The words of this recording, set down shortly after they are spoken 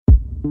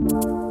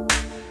Hello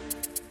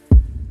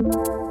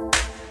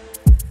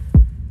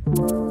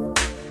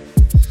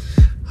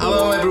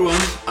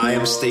everyone, I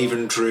am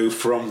Stephen Drew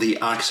from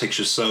the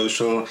Architecture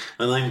Social,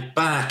 and I'm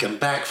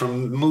back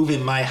from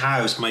moving my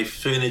house, my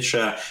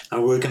furniture,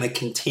 and we're going to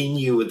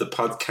continue with the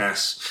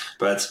podcast,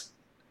 but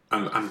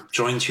I'm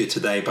joined here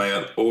today by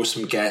an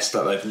awesome guest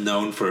that I've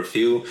known for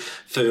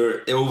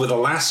over the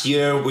last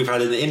year. We've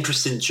had an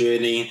interesting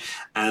journey,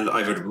 and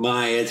I've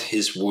admired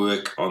his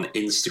work on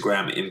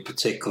Instagram in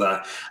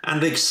particular,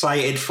 and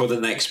excited for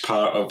the next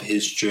part of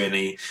his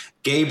journey.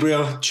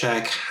 Gabriel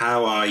Check,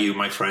 how are you,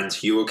 my friend?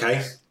 You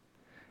okay?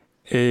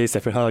 Hey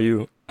Stephen, how are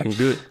you? I'm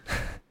good.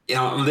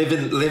 Yeah, I'm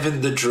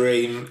living the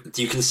dream.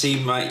 You can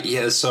see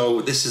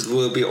so this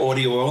will be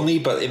audio only,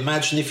 but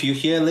imagine if you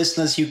hear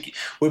listeners,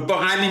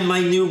 I'm in my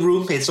new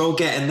room, it's all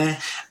getting there,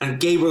 and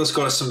Gabriel's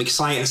got some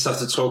exciting stuff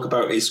to talk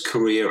about his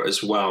career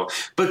as well.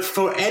 But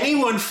for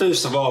anyone,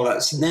 first of all,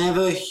 that's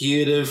never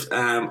heard of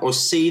or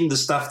seen the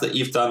stuff that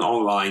you've done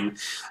online,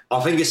 I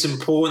think it's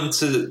important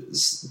to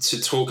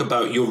talk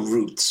about your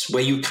roots,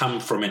 where you come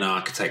from in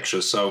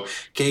architecture. So,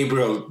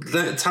 Gabriel,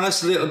 tell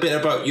us a little bit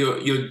about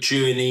your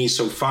journey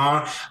so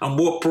far and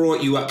what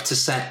brought you up to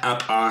set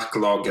up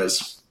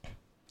ArchLoggers.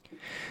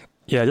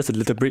 Yeah, just a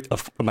little bit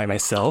by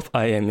myself.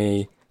 I am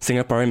a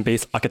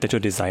Singaporean-based architectural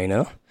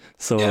designer.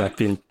 So I've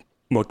been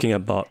working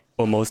about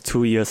almost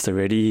 2 years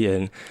already.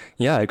 And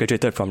I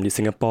graduated from the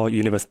Singapore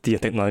University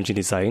of Technology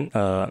Design.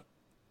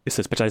 It's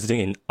specializing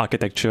in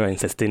architecture and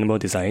sustainable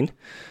design.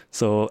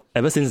 So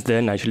ever since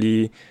then, I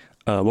actually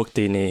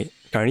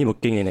currently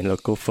working in a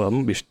local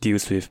firm which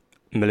deals with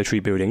military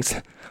buildings.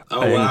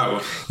 Oh,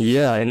 wow.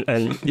 Yeah,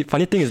 and the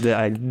funny thing is that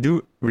I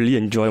do really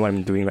enjoy what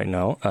I'm doing right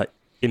now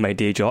in my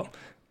day job.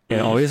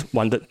 And I always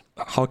wondered,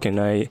 how can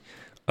I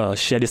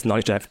share this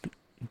knowledge that I've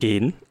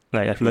gained?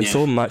 Like, I've learned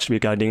so much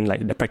regarding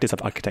like the practice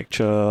of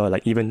architecture,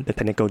 like even the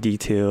technical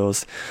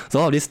details.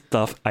 So all of this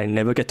stuff I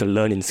never get to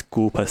learn in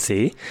school per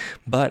se,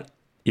 but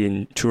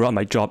throughout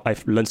my job,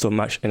 I've learned so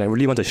much, and I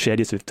really want to share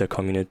this with the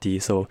community.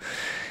 So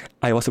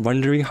I was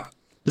wondering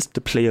just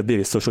to play a bit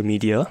with social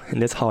media,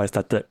 and that's how I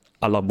started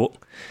ArchLog.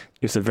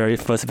 It was the very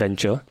first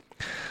venture.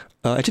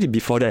 Actually,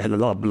 before that, I had a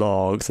lot of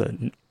blogs,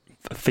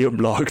 failed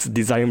blogs,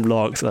 design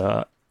blogs,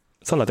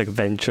 sort of like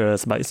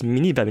ventures, but it's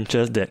mini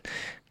ventures that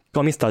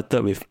got me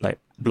started with like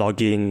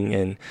blogging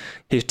and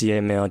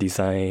HTML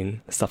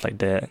design, stuff like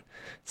that.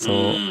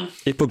 So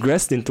it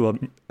progressed into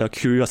a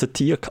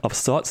curiosity of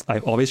sorts.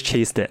 I've always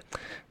chased that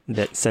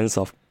sense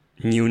of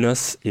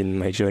newness in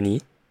my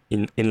journey,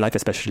 in life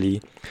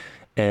especially.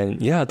 And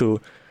to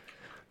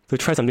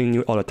try something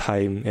new all the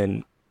time.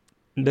 And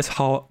that's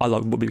how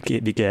ArchLog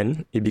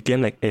began. It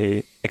became like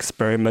a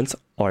experiment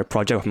or a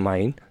project of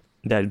mine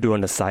that I do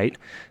on the side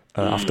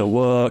after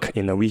work,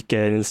 in the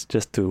weekends,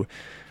 just to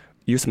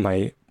use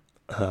my...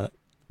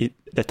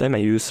 that time I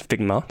used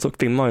Figma. So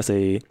Figma is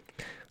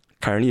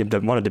currently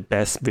one of the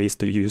best ways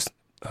to use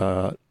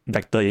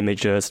vector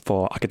images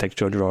for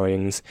architectural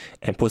drawings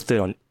and post it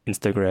on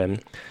Instagram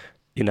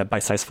in a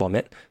bite-sized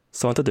format.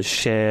 So I wanted to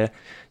share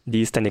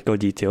these technical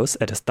details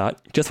at the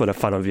start, just for the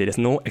fun of it. There's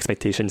no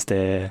expectations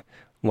there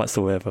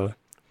whatsoever.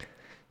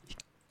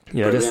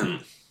 Yeah,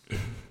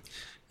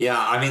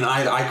 I mean,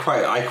 I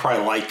quite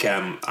like.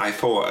 I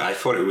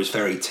thought it was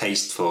very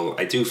tasteful.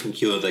 I do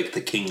think you're like the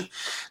king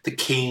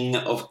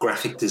of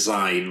graphic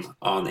design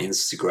on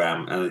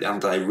Instagram,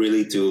 and I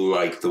really do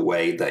like the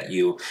way that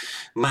you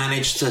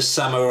manage to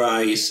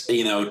summarize,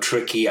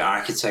 tricky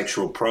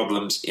architectural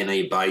problems in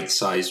a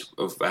bite-sized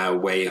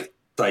way of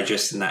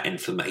digesting that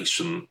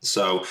information.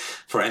 So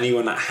for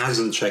anyone that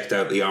hasn't checked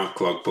out the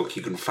ArchLog book,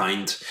 you can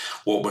find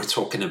what we're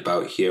talking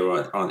about here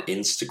on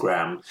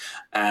Instagram.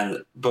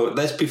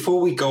 But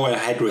before we go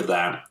ahead with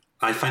that,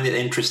 I find it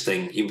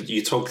interesting.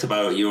 You talked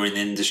about you're in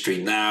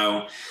industry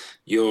now.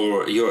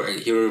 You're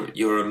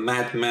a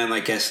madman,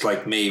 I guess,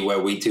 like me, where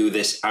we do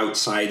this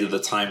outside of the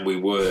time we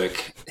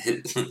work,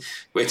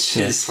 which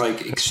is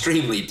like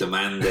extremely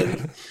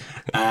demanding.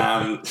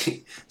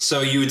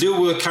 So you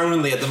do work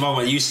currently at the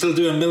moment. You still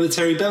doing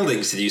military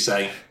buildings, did you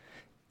say?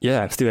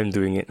 Yeah, I'm still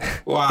doing it.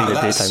 Wow,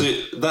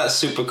 that's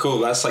super cool.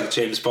 That's like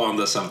James Bond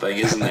or something,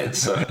 isn't it?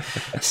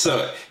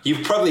 So you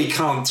probably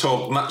can't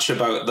talk much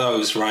about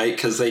those, right?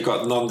 Because they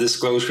got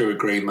non-disclosure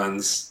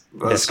agreements.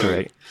 That's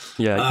correct.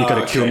 Yeah, you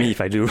gotta kill me if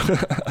I do.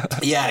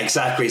 Yeah,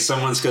 exactly.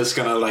 Someone's just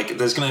gonna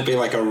there's gonna be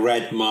like a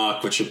red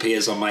mark which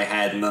appears on my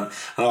head, and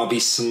I'll be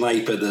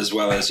sniped as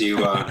well as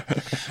you are.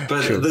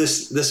 But sure.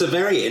 There's a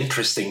very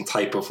interesting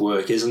type of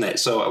work, isn't it?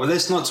 So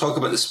let's not talk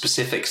about the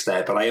specifics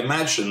there, but I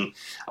imagine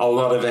a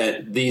lot of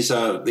it. These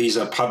are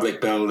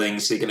public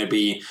buildings. They're going to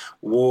be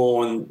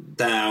worn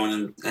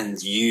down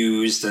and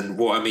used, and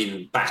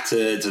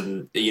battered,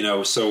 and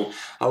so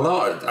a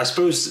lot. I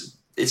suppose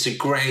it's a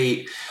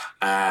great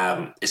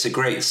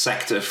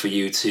sector for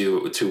you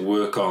to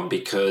work on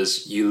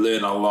because you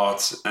learn a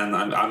lot, and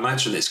I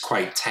imagine it's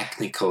quite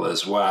technical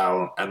as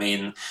well. I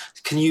mean,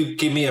 can you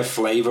give me a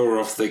flavor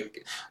of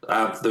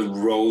the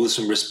roles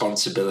and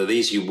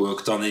responsibilities you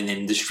worked on in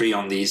industry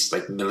on these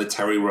like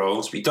military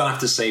roles? We don't have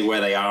to say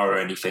where they are or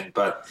anything,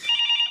 but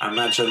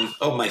Imagine,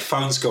 oh, my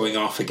phone's going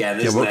off again,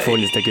 Your isn't work it? phone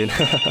is taken.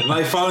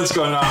 My phone's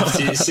going off.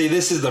 See,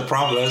 this is the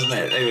problem, isn't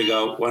it? There we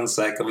go. 1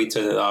 second, we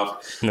turn it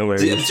off. No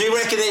worries. Do you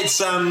reckon it's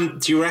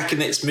Do you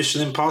reckon it's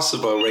Mission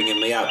Impossible ringing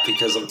me up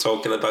because I'm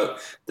talking about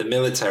the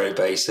military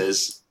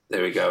bases?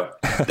 There we go.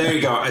 There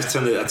you go. I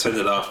turned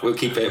it off. We'll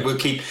keep it.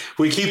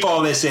 We keep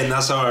all this in.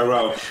 That's how I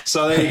roll.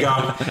 So there you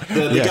go.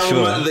 The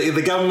government. Sure.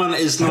 The government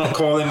is not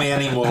calling me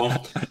anymore.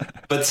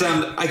 But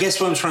I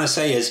guess what I'm trying to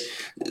say is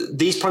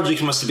these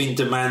projects must have been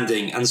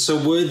demanding, and so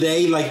were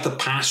they like the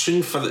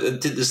passion for?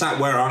 Is that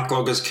where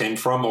ArcLoggers came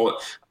from, or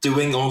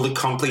doing all the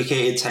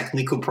complicated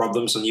technical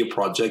problems on your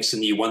projects,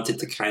 and you wanted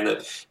to kind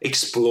of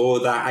explore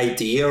that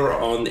idea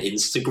on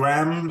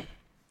Instagram?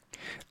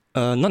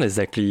 Not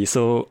exactly.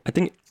 So I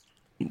think.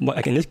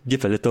 I can just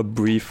give a little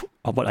brief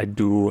of what I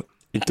do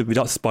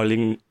without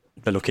spoiling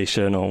the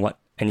location or what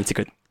any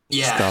secret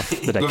stuff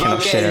that I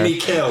cannot share. Without getting me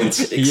killed.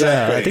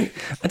 Exactly. Yeah,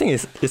 I think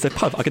it's a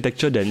part of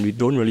architecture that we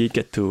don't really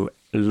get to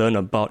learn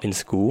about in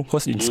school.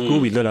 Because in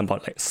school we learn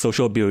about like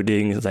social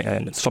buildings, like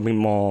shopping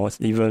malls,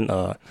 even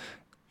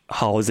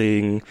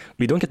housing.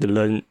 We don't get to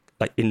learn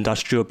like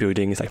industrial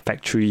buildings, like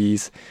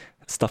factories,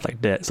 stuff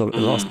like that. So a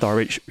lot of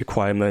storage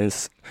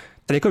requirements.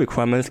 Technical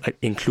requirements like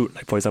include,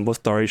 like for example,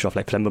 storage of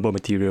like flammable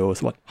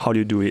materials. How do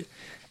you do it,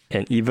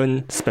 and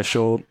even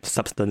special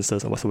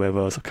substances or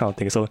whatsoever, so kind of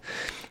thing. So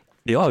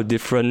they all have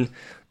different.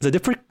 It's a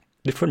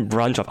different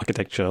branch of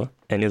architecture,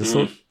 and it's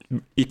also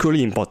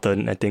equally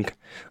important, I think,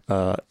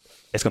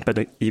 as compared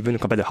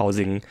to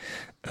housing.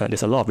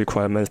 There's a lot of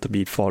requirements to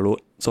be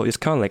followed. So it's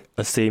kind of like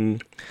the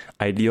same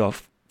idea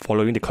of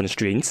following the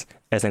constraints.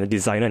 As a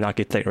designer and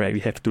architect, right,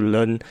 we have to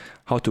learn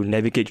how to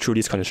navigate through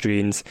these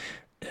constraints.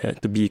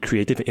 To be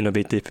creative and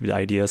innovative with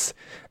ideas,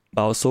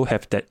 but also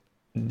have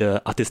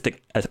the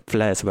artistic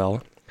flair as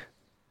well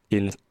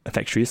in a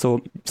factory.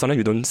 So sometimes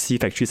you don't see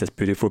factories as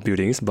beautiful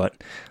buildings, but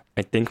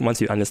I think once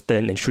you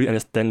understand and truly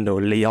understand the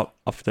layout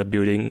of the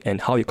building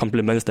and how it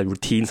complements the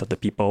routines of the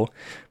people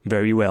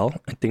very well,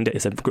 I think that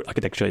is a good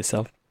architecture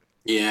itself.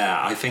 Yeah,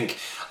 I think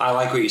I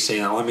like what you're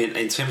saying. I mean,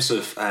 in terms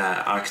of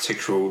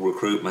architectural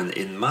recruitment,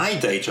 in my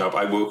day job,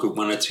 I work with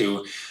one or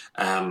two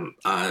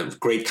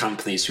great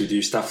companies who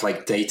do stuff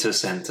like data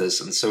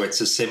centers. And so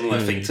it's a similar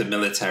thing to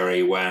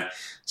military, where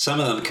some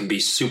of them can be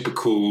super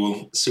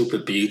cool, super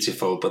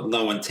beautiful, but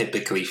no one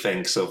typically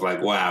thinks of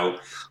like, wow,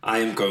 I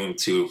am going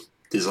to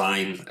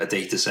design a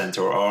data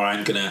center, or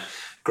I'm going to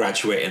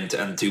graduate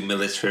and do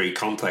military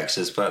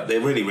complexes, but they're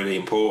really, really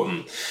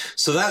important.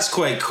 So that's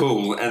quite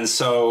cool. And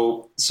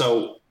so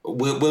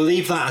we'll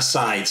leave that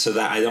aside so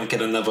that I don't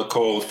get another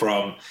call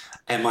from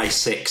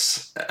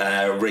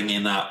MI6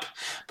 ringing up.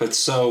 But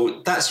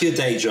so that's your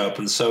day job.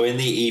 And so in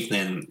the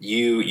evening,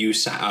 you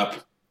set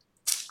up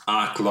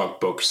Arc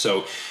Logbook.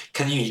 So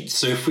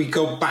if we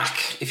go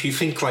back, if you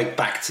think like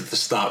back to the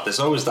start, there's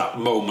always that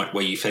moment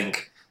where you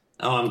think,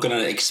 oh, I'm going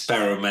to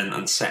experiment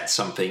and set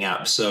something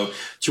up. So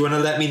do you want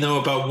to let me know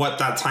about what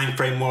that time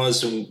frame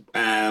was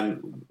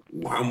and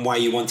why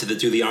you wanted to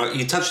do the art?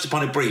 You touched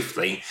upon it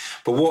briefly,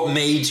 but what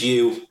made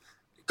you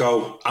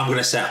go, I'm going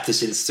to set up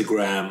this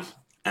Instagram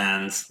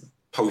and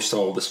post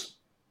all the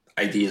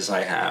ideas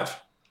I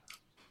have?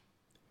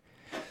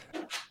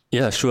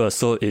 Yeah, sure.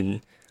 So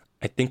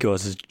I think it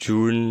was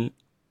June,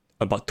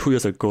 about 2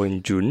 years ago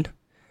in June.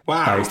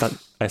 Wow.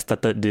 I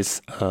started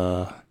this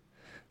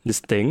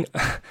thing.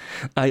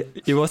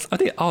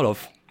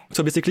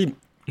 So basically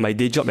my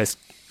day job has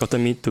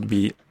gotten me to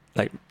be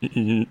like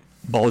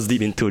balls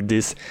deep into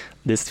this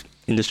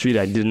industry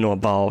that I didn't know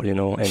about, and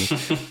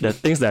the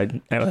things that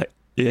I like.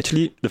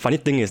 Actually, the funny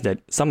thing is that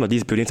some of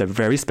these buildings are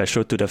very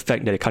special to the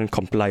fact that they can't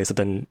comply with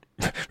certain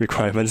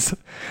requirements,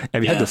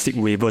 and we had to seek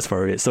waivers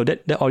for it. So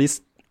that all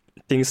these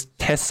things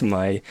test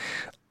my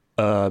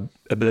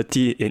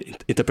ability in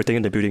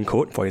interpreting the building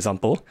code, for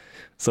example.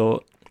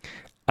 So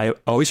I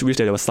always wish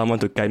that there was someone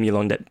to guide me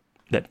along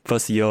that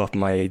first year of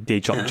my day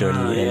job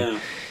journey.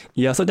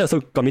 So that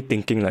also got me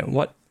thinking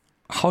like,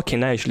 how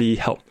can I actually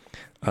help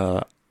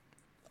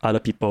other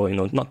people,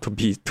 not to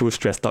be too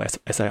stressed out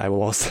as I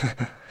was.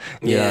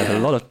 There are a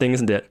lot of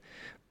things that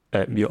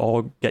we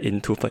all get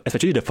into,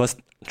 especially the first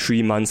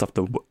 3 months of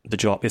the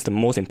job is the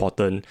most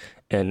important,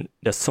 and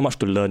there's so much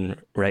to learn,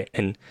 right?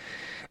 And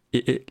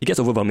it gets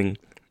overwhelming.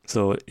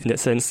 So in that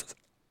sense,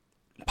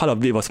 part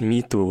of it was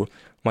me to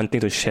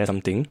wanting to share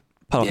something.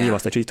 Part of me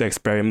was actually to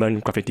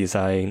experiment graphic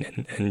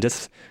design and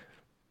just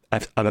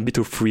I'm a bit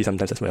too free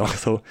sometimes as well.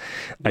 So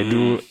I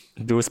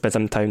do spend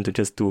some time to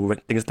just do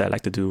things that I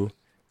like to do.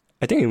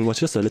 I think it was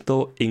just a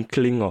little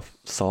inkling of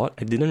sort.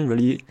 I didn't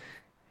really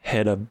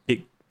had a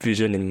big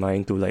vision in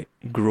mind to like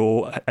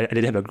grow. I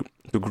didn't have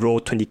to grow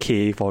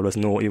 20k followers.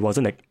 No, it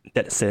wasn't like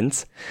that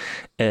sense.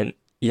 And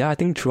I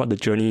think throughout the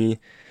journey,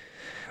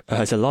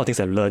 there's a lot of things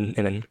I've learned,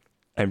 and then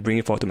I bring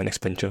it forward to my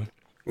next venture.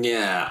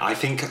 Yeah, I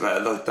think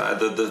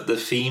the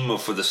theme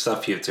of the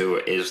stuff you do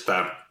is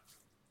that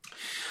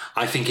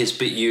I think it's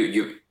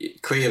you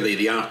clearly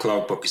the Arc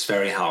Logbook is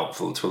very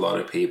helpful to a lot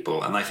of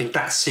people, and I think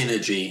that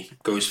synergy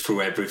goes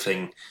through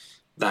everything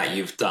that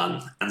you've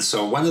done. And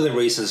so one of the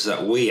reasons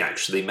that we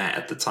actually met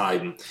at the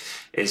time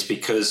is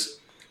because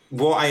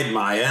what I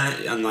admire,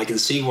 and I can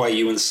see why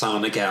you and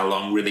Sana get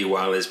along really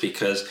well, is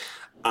because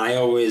I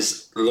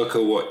always look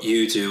at what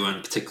you do,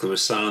 in particular with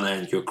Sana,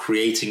 and you're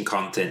creating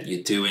content,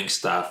 you're doing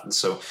stuff. And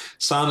so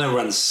Sana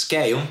runs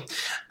Scale,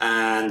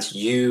 and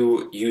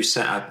you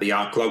set up the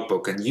Arc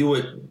Logbook, and you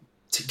were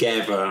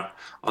together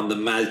on the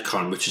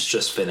MadCon, which is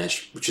just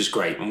finished, which is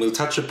great. And we'll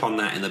touch upon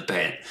that in a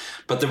bit.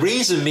 But the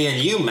reason me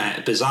and you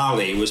met,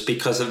 bizarrely, was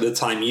because of the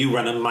time you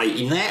ran a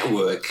Mighty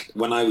Network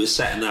when I was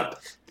setting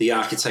up the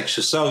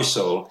Architecture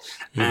Social.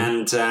 Mm-hmm.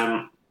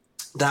 And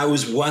that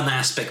was one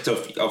aspect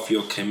of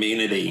your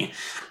community.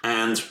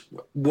 And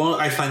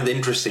what I find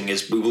interesting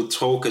is we will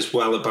talk as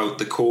well about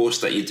the course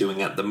that you're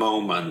doing at the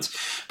moment.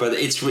 But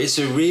it's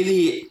a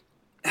really...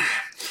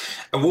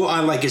 And what I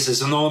like is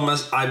there's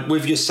enormous,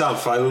 with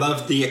yourself, I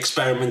love the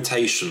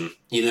experimentation,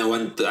 you know,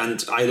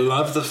 and I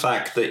love the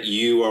fact that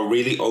you are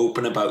really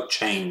open about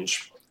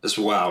change as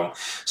well.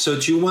 So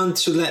do you want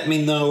to let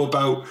me know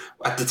about,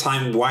 at the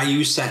time, why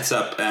you set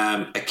up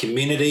a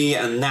community,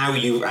 and now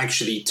you've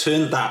actually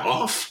turned that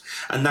off,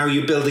 and now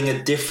you're building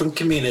a different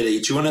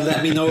community? Do you want to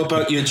let me know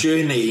about your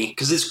journey?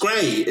 Because it's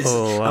great.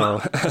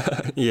 Wow.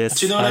 Yes.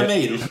 Do you know what I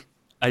mean?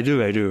 I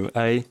do.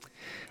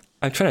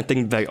 I'm trying to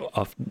think back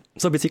of...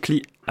 So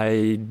basically,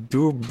 I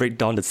do break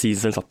down the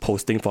seasons of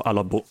posting for Art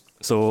Logbook.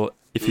 So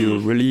if you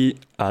really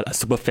are a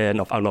super fan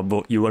of Art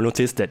Logbook, you will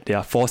notice that there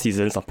are 4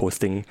 seasons of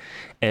posting.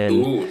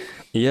 And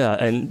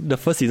and the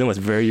first season was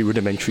very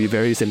rudimentary,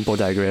 very simple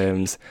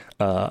diagrams,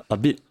 a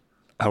bit,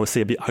 I would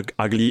say a bit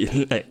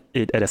ugly at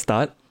the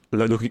start,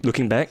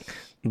 looking back.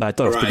 But I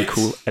thought it was pretty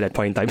cool at that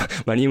point in time.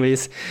 But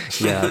anyways,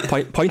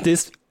 point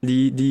is,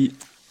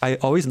 I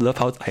always love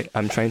how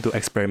I'm trying to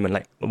experiment,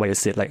 like what you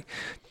said, like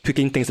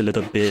tweaking things a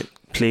little bit,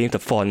 playing with the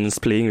fonts,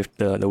 playing with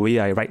the way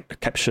I write the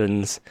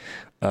captions.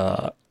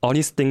 All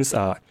these things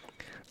are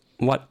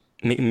what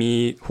make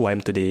me who I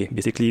am today.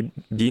 Basically,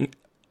 being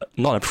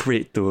not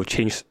afraid to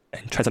change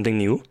and try something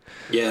new.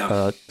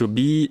 Yeah. To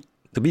be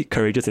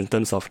courageous in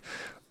terms of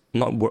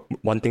not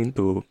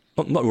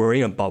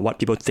worrying about what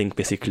people think,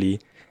 basically.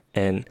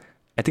 And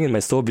I think my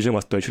sole vision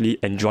was to actually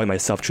enjoy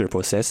myself through the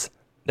process.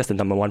 That's the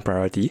number one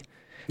priority.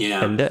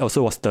 Yeah. And that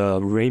also was the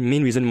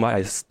main reason why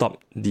I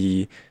took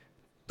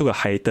a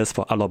hiatus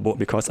for Art Logbook,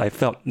 because I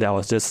felt that I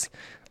was just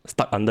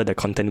stuck under the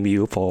content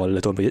wheel for a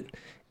little bit,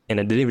 and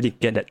I didn't really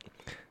get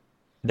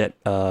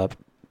that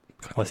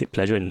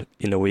pleasure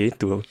in a way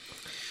to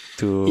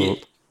in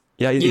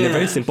a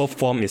very simple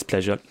form is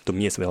pleasure to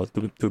me as well,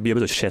 to be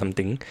able to share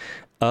something.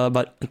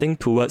 But I think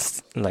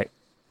towards like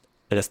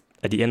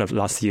at the end of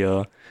last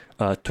year,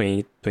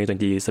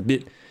 2020,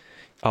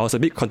 I was a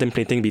bit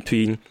contemplating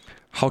between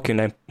how can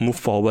I move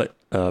forward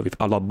with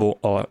Art Logbook,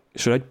 or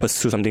should I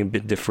pursue something a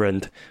bit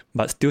different,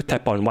 but still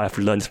tap on what I've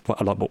learned for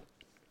Art Logbook?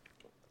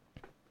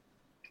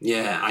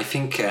 Yeah, I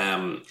think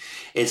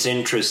it's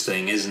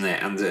interesting, isn't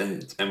it?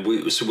 And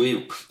we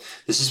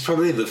this is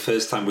probably the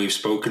first time we've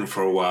spoken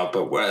for a while,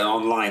 but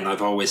online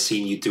I've always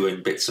seen you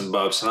doing bits and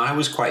bobs, and I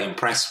was quite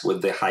impressed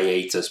with the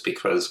hiatus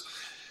because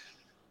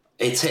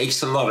it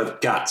takes a lot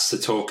of guts to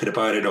talk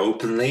about it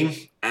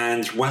openly.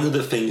 And one of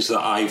the things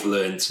that I've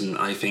learned, and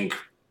I think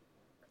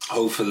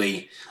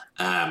hopefully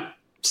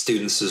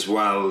students as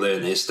well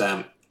learn, is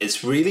that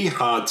it's really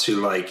hard to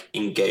like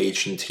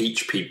engage and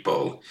teach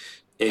people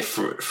if,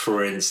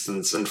 for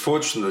instance,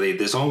 unfortunately,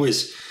 there's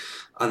always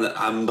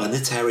a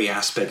monetary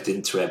aspect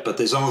into it, but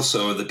there's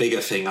also the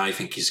bigger thing, I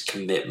think, is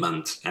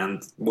commitment.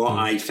 And what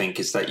I think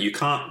is that you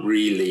can't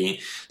really,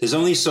 there's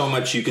only so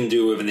much you can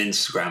do with an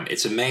Instagram.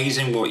 It's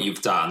amazing what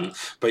you've done,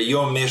 but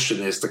your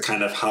mission is to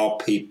kind of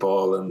help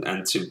people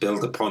and to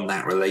build upon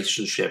that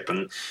relationship.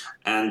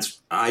 And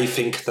I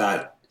think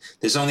that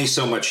there's only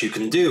so much you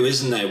can do,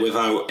 isn't there,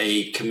 without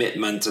a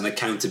commitment and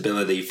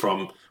accountability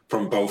from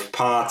both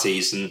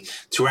parties. And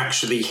to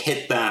actually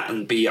hit that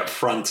and be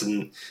upfront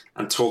and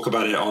talk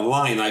about it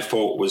online, I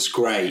thought was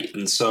great.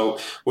 And so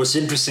what's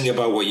interesting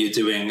about what you're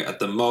doing at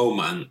the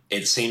moment,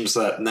 it seems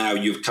that now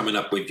you've coming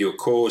up with your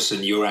course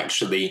and you're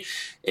actually,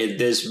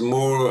 there's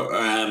more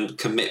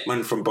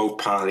commitment from both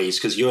parties,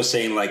 because you're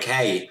saying like,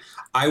 hey,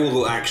 I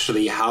will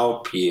actually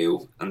help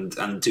you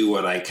and do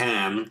what I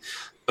can.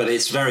 But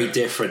it's very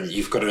different.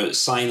 You've got to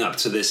sign up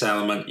to this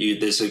element.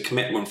 There's a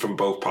commitment from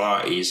both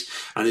parties,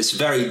 and it's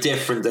very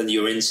different than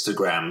your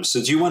Instagram.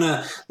 So do you want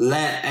to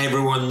let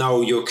everyone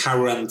know your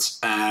current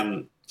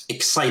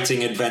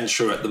exciting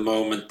adventure at the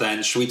moment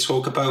then? Should we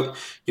talk about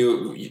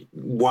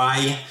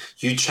why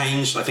you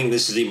changed? I think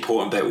this is the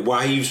important bit.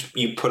 Why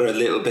you put a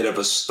little bit of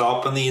a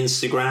stop on the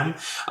Instagram,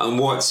 and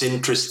what's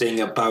interesting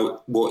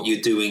about what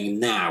you're doing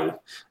now.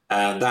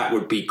 That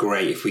would be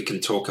great if we can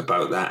talk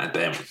about that a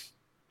bit.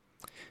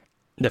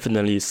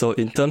 Definitely. So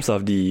in terms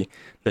of the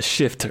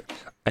shift,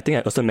 I think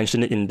I also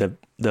mentioned it in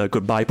the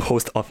goodbye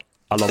post of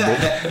Art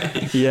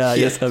Logbook.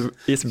 Yes,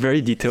 it's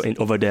very detailed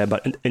over there.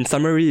 But in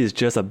summary, it's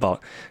just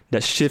about the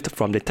shift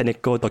from the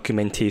technical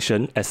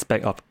documentation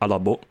aspect of Art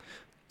Logbook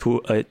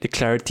to the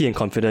clarity and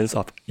confidence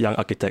of young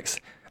architects.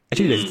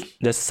 actually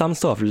there's some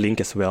sort of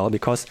link as well,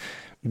 because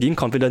being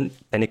confident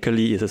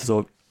technically is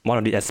also one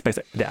of the aspects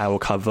that I will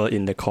cover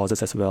in the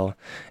courses as well.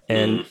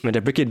 And when I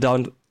break it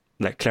down,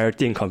 like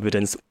clarity and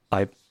confidence,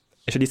 I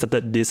actually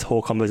started this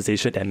whole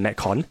conversation at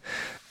MacCon,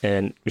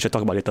 and we should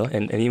talk about later.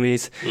 And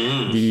anyways,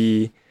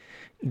 the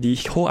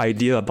whole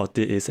idea about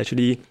it is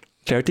actually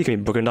clarity can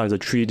be broken down into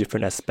 3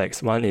 different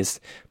aspects. One is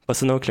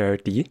personal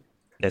clarity,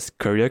 there's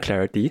career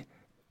clarity,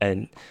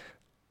 and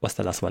what's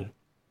the last one?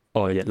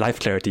 Oh yeah, life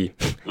clarity.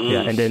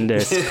 Yeah, and then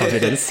there's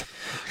confidence.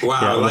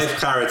 Wow, life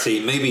clarity.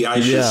 Maybe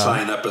I should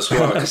sign up as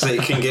well, because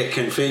it can get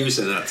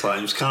confusing at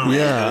times, can't it?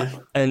 Yeah,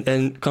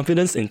 and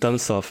confidence in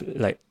terms of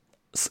like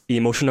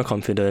emotional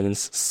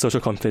confidence,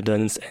 social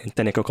confidence, and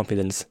technical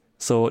confidence.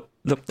 So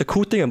the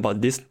cool thing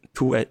about these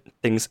 2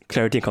 things,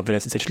 clarity and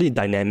confidence, is actually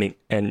dynamic,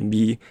 and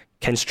we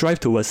can strive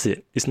towards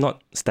it. It's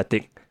not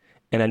static.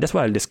 And that's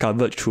what I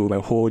discovered through my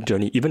whole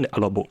journey, even the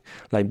Outlook book,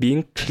 like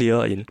being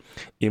clear in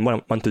what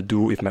I want to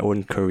do with my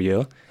own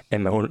career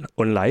and my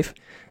own life,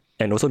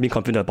 and also being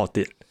confident about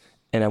it.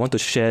 And I want to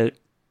share,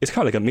 it's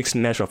kind of like a mixed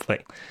match of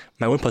like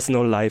my own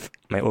personal life,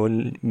 my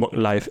own work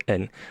life,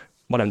 and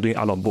what I'm doing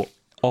Outlook book,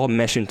 all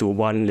meshed into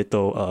one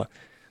little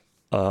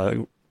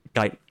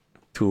guide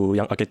to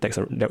young architects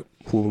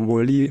who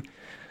really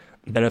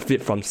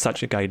benefit from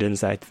such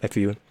guidance, I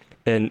feel.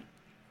 And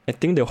I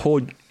think the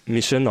whole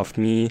mission of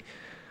me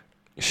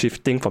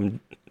shifting from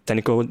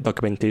technical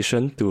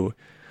documentation to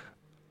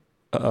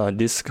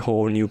this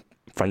whole new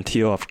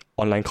frontier of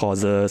online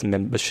courses,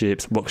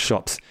 memberships,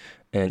 workshops,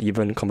 and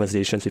even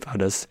conversations with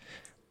others,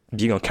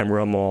 being on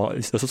camera more,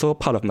 is also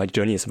part of my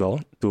journey as well,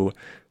 to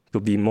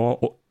be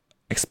more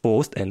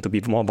exposed and to be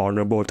more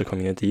vulnerable to the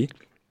community.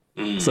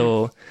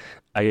 So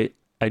I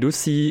do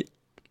see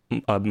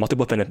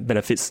multiple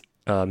benefits.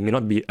 May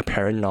not be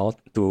apparent now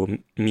to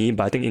me,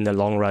 but I think in the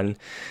long run,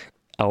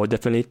 I will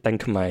definitely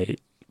thank my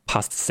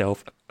past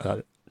self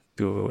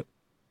to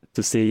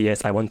say,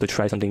 yes, I want to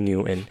try something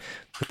new and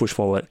to push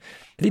forward.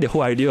 I think the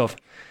whole idea of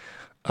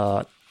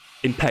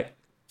impact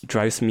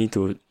drives me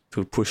to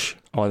push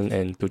on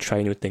and to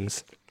try new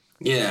things.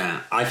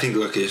 Yeah, I think,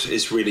 look,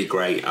 it's really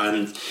great.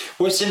 And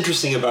what's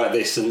interesting about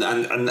this, and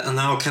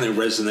I'll kind of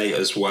resonate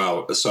as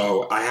well.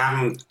 So I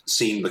haven't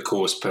seen the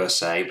course per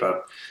se,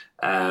 but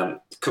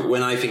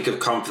when I think of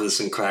confidence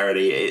and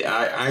clarity,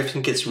 I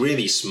think it's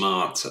really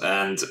smart.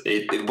 And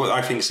what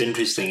I think is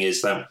interesting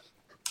is that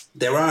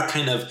there are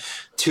kind of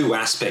 2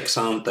 aspects,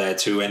 aren't there,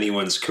 to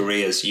anyone's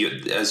careers.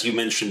 As you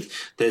mentioned,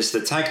 there's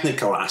the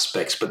technical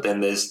aspects, but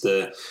then there's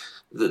the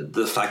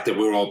fact that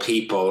we're all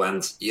people,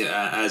 and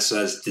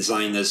as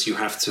designers, you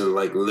have to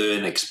like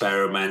learn,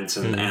 experiment,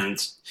 and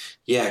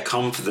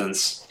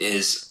confidence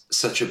is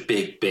such a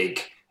big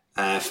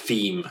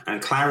theme,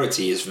 and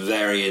clarity is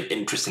very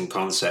interesting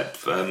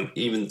concept.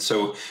 Even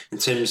so, in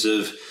terms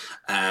of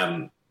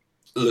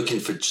looking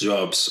for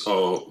jobs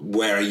or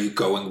where are you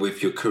going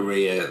with your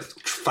career,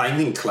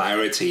 finding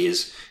clarity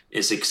is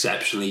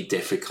exceptionally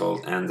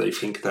difficult, and I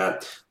think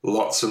that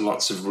lots and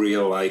lots of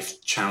real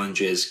life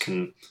challenges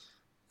can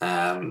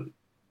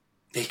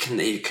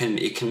it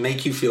can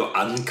make you feel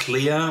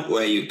unclear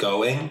where you're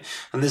going,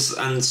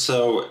 and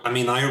so I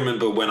mean, I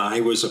remember when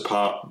I was a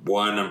part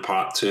 1 and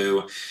part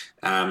 2.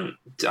 When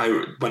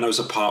I was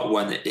a part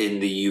 1 in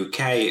the UK,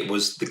 it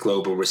was the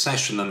global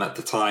recession, and at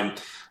the time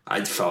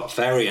I felt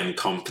very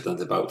unconfident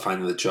about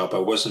finding the job. I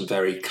wasn't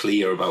very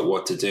clear about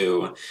what to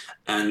do,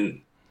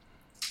 and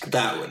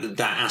that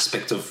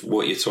aspect of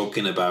what you're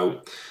talking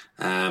about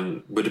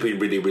would have been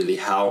really, really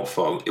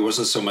helpful. It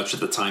wasn't so much at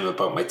the time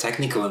about my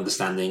technical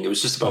understanding. It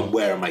was just about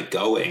where am I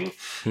going.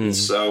 And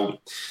so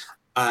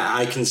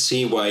I can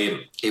see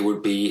why it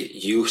would be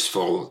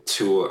useful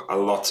to a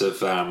lot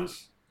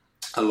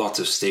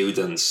of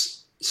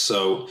students.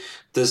 So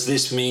does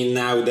this mean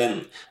now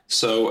then,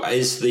 so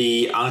is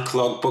the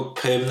Arclog book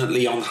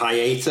permanently on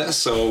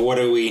hiatus? Or what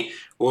are we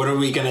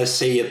going to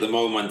see at the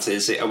moment?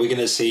 Are we going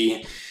to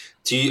see,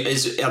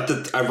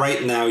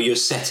 right now you're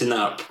setting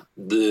up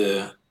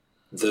the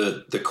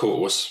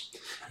course,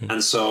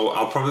 and so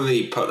I'll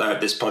probably put out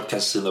this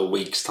podcast in a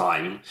week's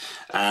time.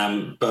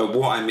 But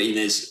what I mean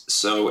is,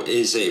 so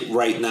is it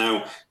right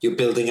now you're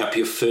building up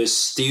your first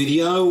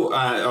studio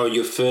or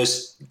your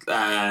first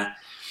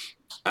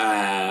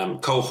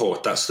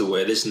cohort? That's the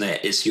word, isn't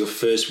it? It's your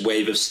first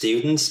wave of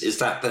students. Is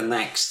that the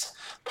next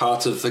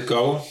part of the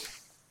goal?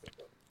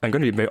 I'm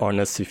going to be very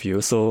honest with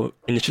you. So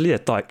initially I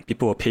thought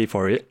people will pay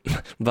for it,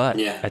 but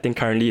I think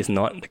currently it's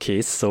not the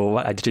case. So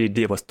what I actually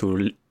did was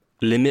to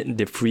limit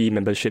the free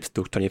memberships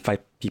to 25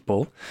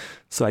 people.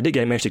 So I did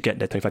manage to get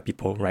that 25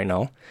 people right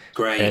now.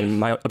 Great. And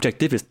my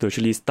objective is to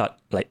actually start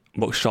like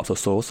workshops or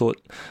so. So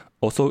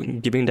also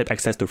giving them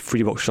access to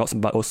free workshops,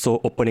 but also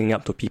opening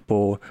up to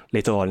people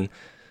later on.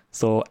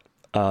 So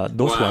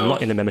those who are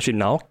not in the membership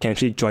now can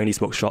actually join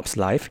these workshops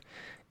live.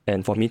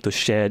 And for me to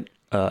share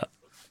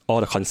all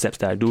the concepts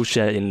that I do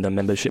share in the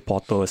membership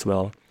portal as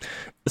well.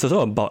 It's also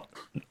about,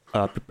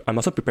 I'm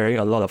also preparing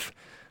a lot of,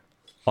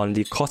 on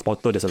the course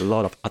portal, there's a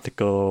lot of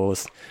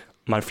articles,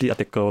 monthly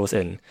articles,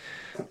 and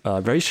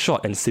very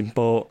short and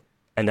simple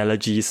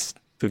analogies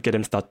to get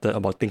them started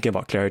about thinking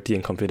about clarity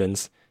and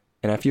confidence.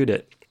 And I feel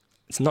that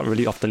it's not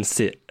really often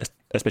said,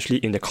 especially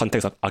in the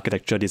context of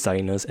architecture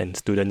designers and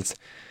students.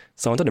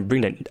 So I wanted to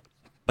bring that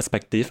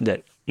perspective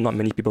that not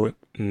many people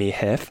may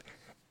have.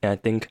 And I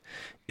think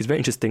it's very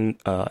interesting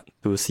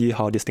to see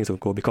how these things will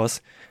go,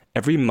 because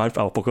every month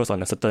I'll focus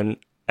on a certain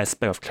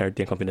aspect of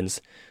clarity and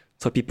confidence.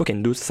 So people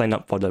can sign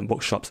up for the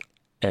workshops,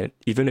 and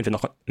even if they're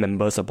not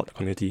members about the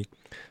community.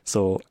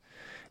 So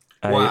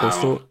I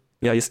also,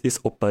 it's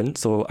open.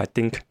 So I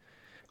think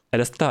at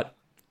the start,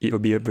 it will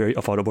be a very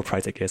affordable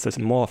price, I guess. So it's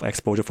more of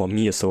exposure for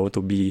me also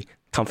to be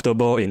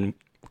comfortable in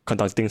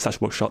conducting such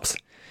workshops.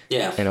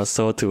 Yeah. And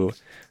also to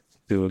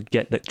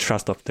get the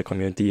trust of the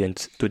community and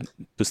to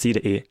see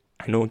that,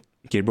 I know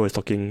Gabriel is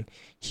talking,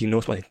 he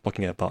knows what he's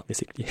talking about,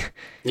 basically.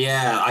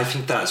 Yeah, I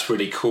think that's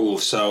really cool.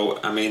 So,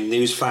 I mean,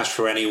 newsflash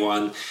for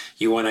anyone,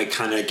 you want to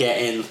kind of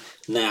get in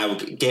now,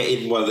 get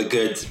in while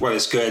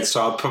it's good.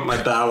 So I'll put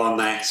my bell on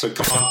there. So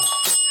come on.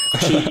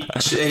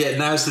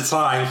 Now's the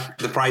time.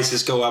 The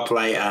prices go up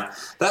later.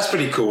 That's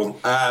pretty cool.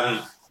 What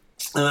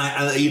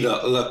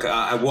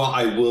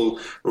I will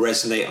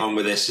resonate on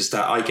with this is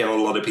that I get a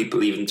lot of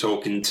people even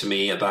talking to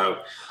me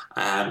about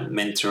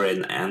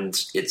mentoring,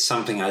 and it's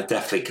something I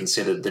definitely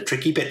consider. The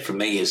tricky bit for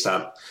me is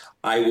that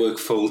I work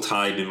full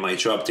time in my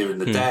job during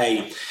the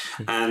day,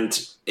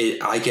 and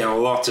I get a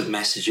lot of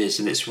messages,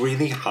 and it's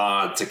really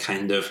hard to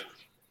kind of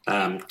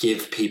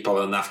give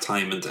people enough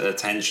time and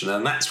attention.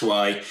 And that's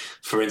why,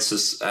 for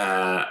instance,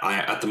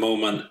 at the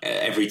moment,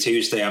 every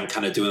Tuesday, I'm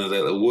kind of doing a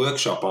little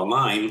workshop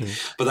online.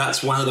 But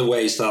that's one of the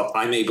ways that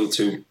I'm able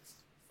to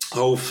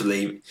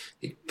hopefully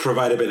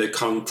provide a bit of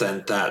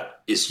content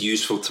that is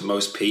useful to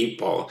most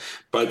people.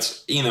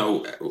 But, you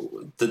know,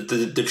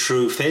 the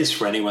truth is,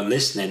 for anyone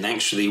listening,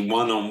 actually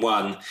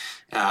one-on-one,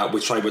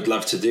 which I would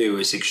love to do,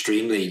 is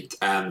extremely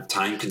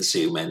time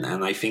consuming.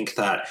 And I think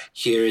that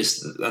here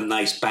is a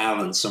nice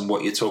balance on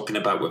what you're talking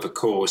about with a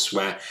course,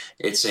 where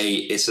it's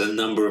a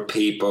number of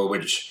people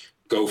which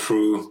go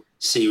through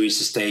series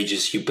of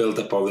stages, you build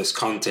up all this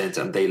content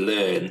and they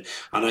learn.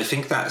 And I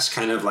think that's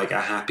kind of like a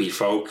happy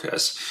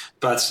focus.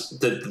 But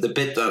the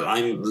bit that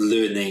I'm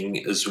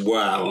learning as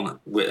well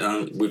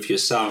with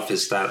yourself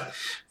is that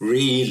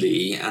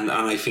really, and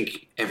I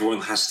think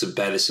everyone has to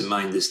bear this in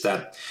mind, is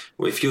that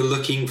if you're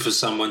looking for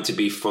someone to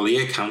be fully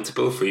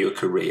accountable for your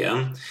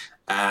career,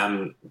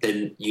 then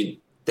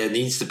there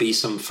needs to be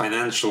some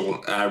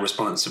financial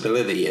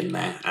responsibility in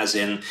there. As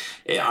in,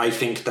 I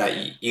think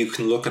that you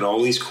can look at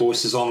all these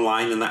courses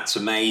online, and that's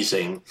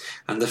amazing.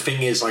 And the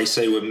thing is, I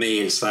say with me,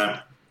 is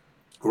that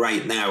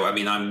right now, I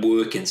mean, I'm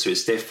working, so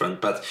it's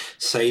different. But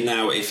say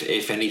now,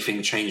 if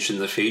anything changed in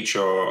the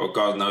future, or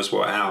God knows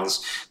what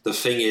else, the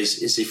thing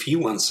is if you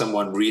want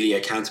someone really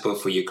accountable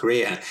for your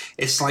career,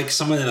 it's like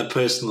someone in a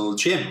personal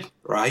gym,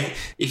 right?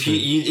 If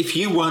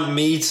you want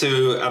me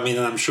to, I mean,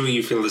 I'm sure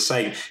you feel the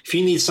same. If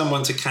you need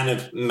someone to kind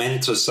of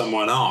mentor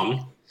someone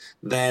on,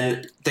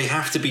 then they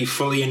have to be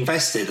fully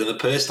invested. And a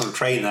personal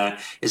trainer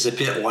is a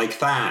bit like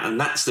that. And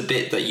that's the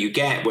bit that you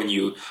get when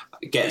you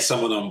get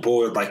someone on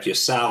board like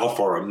yourself,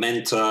 or a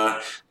mentor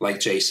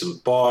like Jason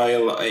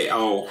Boyle,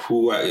 or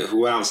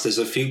who else. There's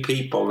a few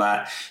people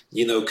that,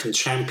 you know, can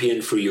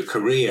champion for your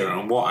career.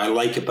 And what I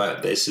like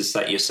about this is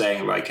that you're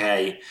saying like,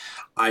 hey,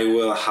 I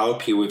will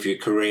help you with your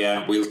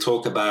career. We'll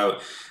talk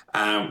about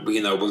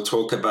we'll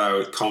talk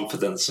about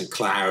confidence and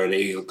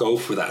clarity. You'll go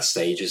through that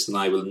stages, and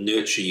I will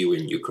nurture you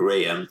in your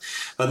career.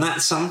 And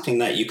that's something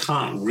that you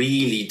can't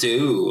really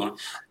do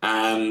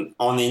on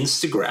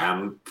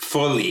Instagram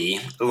fully,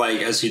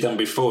 like as you've done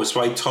before. So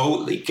I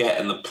totally get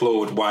and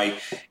applaud why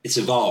it's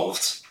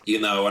evolved,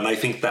 you know, and I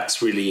think that's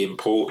really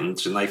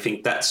important. And I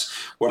think that's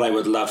what I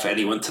would love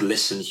anyone to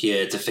listen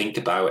here to think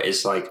about,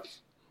 is like,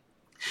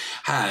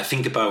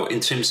 think about in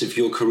terms of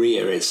your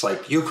career. It's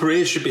like your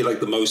career should be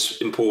like the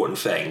most important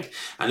thing.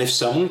 And if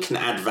someone can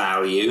add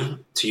value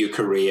to your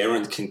career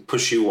and can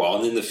push you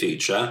on in the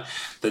future,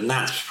 then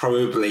that's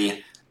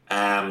probably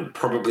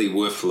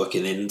worth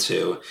looking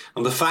into.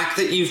 And the fact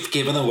that you've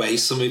given away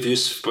some of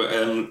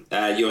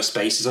your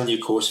spaces on your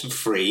course for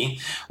free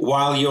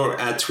while you're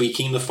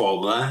tweaking the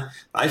formula,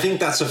 I think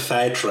that's a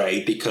fair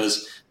trade,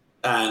 because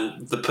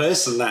the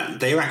person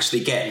that they're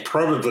actually getting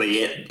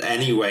probably it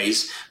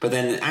anyways, but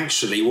then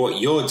actually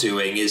what you're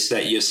doing is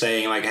that you're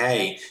saying like,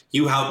 hey,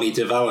 you help me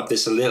develop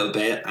this a little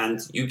bit and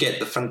you get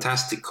the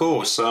fantastic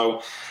course.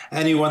 So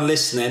anyone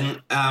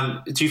listening,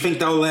 do you think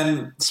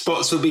those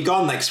spots will be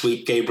gone next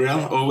week,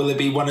 Gabriel, or will there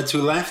be one or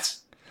two left?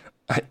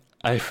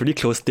 I pretty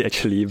closed it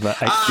actually, but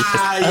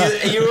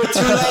you were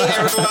too late,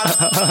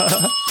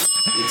 everyone.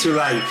 Too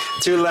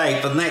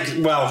late.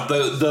 But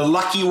the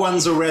lucky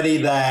ones already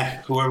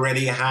there who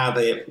already have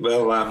it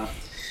will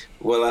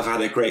have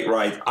had a great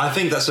ride. I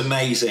think that's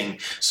amazing.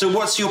 So,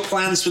 what's your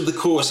plans with the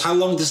course? How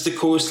long does the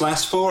course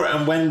last for,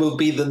 and when will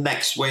be the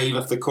next wave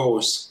of the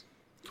course?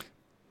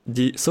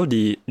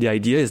 The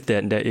idea is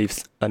that there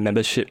is a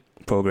membership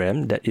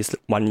program that is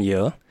 1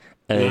 year.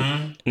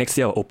 Next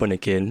year I'll open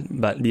again,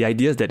 but the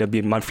idea is that there'll be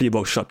a monthly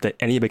workshop that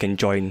anybody can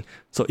join.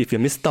 So if you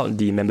missed out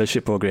the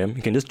membership program,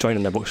 you can just join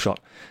on the workshop.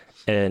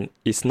 and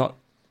it's not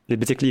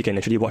basically you can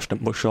actually watch the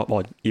workshop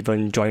or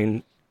even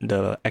join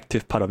the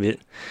active part of it.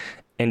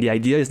 And the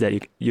idea is that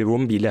you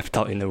won't be left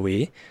out in a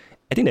way.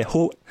 I think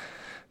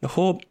the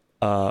whole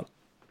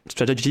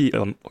strategy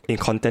in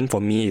content for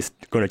me is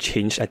going to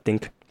change. I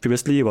think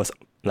previously it was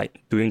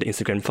like doing the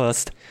Instagram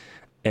first,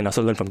 and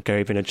also learn from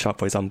Gary Vaynerchuk,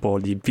 for example.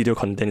 The video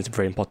content is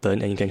very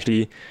important, and you can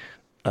actually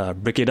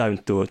break it down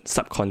into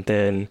sub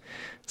content.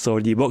 So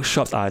the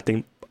workshops are, I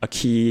think, a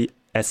key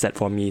asset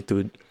for me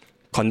to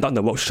conduct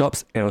the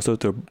workshops and also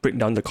to break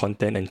down the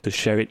content and to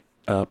share it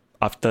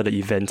after the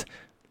event,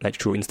 like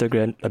through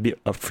Instagram, a bit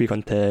of free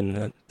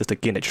content, just to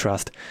gain that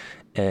trust,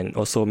 and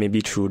also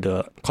maybe through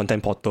the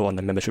content portal on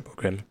the membership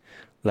program.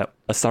 Like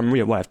a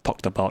summary of what I've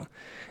talked about.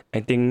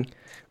 I think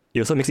it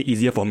also makes it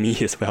easier for me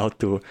as well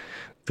to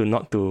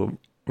not to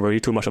worry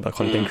too much about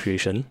content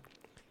creation.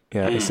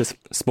 Yeah, it's just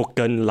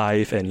spoken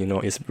live, and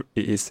it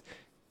is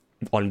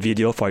on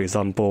video, for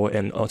example,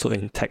 and also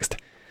in text.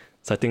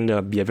 So I think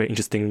that'll be a very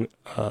interesting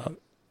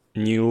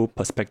new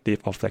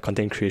perspective of like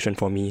content creation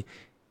for me.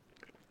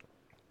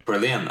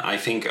 Brilliant. I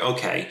think,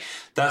 okay,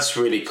 that's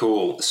really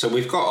cool. So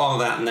we've got all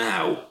that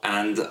now,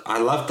 and I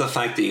love the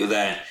fact that you're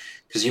there,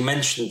 because you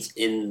mentioned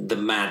in the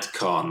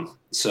MadCon.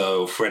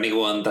 So for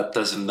anyone that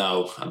doesn't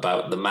know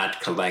about the Mad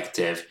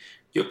Collective,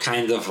 you're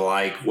kind of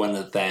like one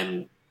of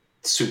them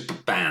super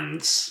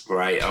bands,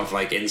 right, of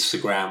like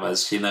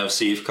Instagrammers,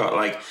 so you've got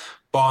like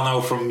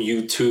Bono from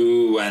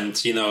U2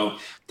 and,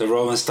 the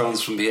Rolling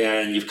Stones from here,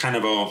 and you've kind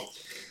of all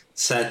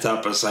set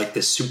up as like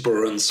the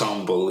super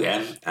ensemble,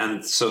 yeah?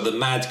 And so the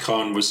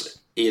MadCon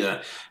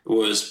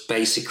was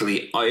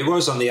basically, it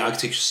was on the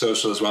Architecture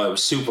Social as well. It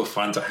was super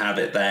fun to have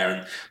it there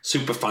and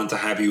super fun to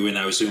have you in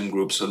our Zoom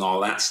groups and all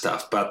that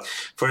stuff. But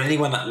for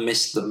anyone that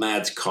missed the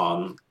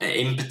MadCon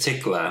in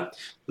particular,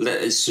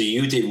 so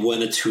you did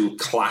one or two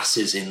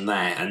classes in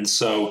there. And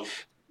so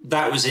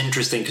that was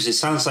interesting because it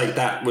sounds like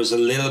that was a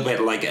little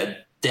bit like a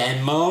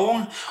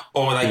demo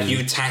or like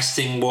you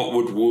testing what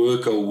would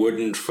work or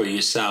wouldn't for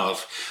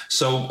yourself.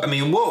 So, I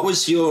mean, what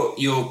was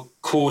your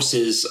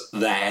courses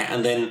there?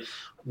 And then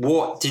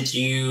what did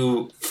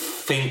you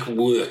think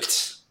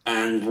worked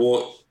and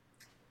what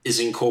is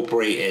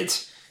incorporated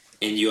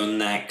in your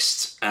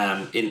next,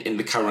 in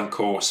the current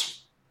course?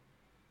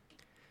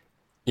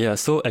 Yeah,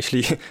 so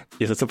actually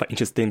it's also quite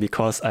interesting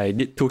because I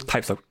did two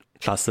types of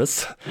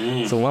classes.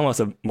 So one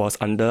was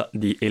under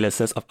the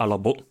aliases of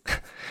Alobok.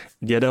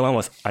 The other one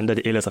was under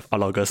the alias of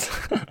Alogus.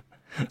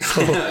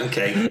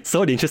 Okay.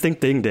 So the interesting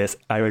thing is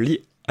I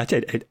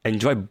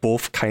enjoy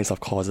both kinds of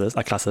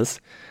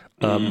classes.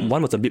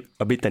 One was a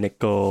bit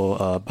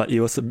technical, but it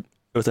was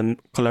a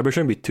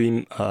collaboration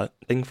between I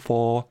think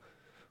four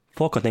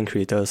content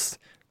creators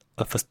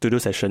for studio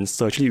sessions.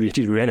 So actually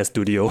we ran a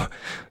studio,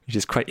 which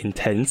is quite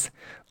intense.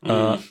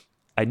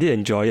 I did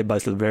enjoy it, but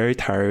it's very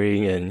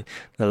tiring and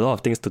a lot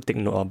of things to take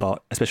note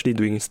about, especially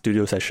doing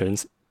studio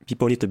sessions.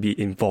 People need to be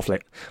involved,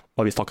 like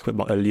what we talked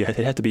about earlier.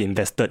 They had to be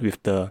invested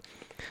with the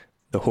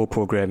whole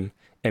program.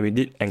 And we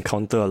did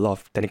encounter a lot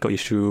of technical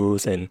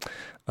issues and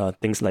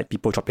things like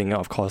people dropping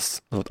out of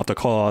the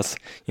course.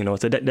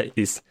 So that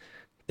is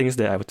things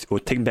that I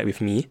would take back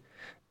with me.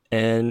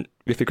 And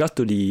with regards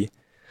to the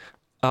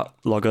Art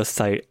Logger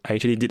side, I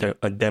actually did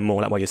a demo,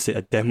 like what you said,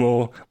 a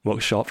demo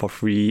workshop for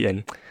free,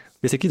 and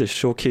basically to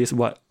showcase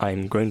what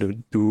I'm going to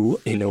do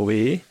in a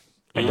way,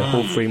 and the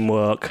whole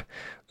framework,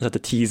 the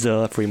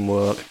teaser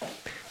framework,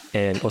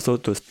 and also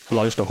to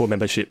launch the whole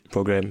membership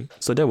program.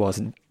 So that was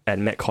at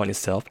MadCon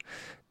itself.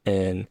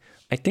 And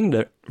I think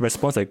the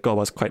response I got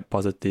was quite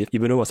positive,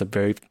 even though it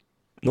was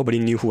nobody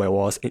knew who I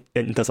was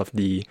in terms of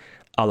the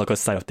Art Logger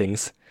side of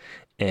things.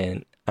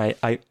 And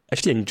I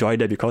actually enjoyed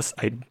that because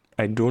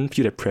I don't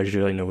feel that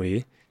pressure in a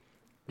way.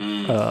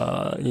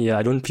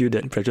 I don't feel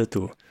that pressure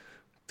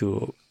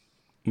to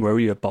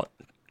worry about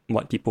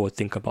what people would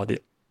think about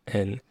it.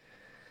 And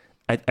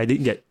I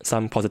did get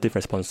some positive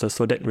responses,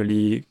 so that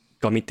really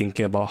got me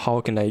thinking about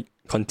how can I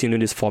continue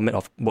this format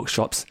of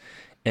workshops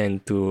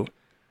and to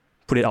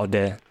put it out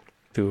there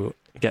to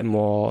get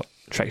more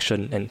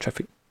traction and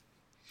traffic.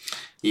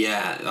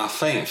 Yeah, I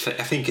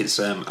think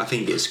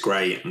it's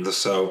great, and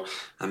so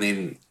I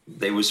mean,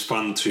 it was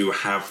fun to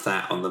have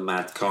that on the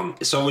MadCon.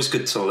 It's always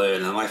good to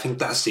learn, and I think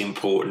that's the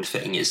important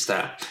thing, is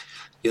that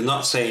you're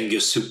not saying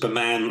you're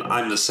Superman.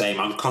 I'm the same.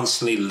 I'm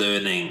constantly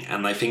learning,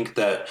 and I think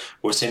that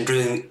what's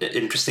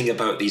interesting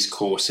about these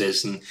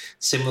courses, and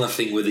similar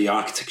thing with the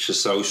Architecture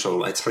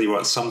Social. I tell you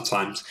what,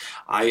 sometimes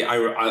I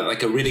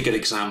like a really good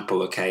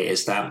example. Okay,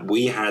 is that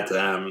we had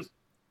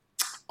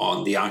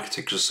on the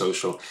Architecture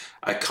Social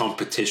a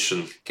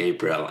competition,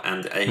 Gabriel,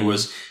 and it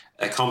was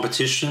a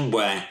competition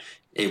where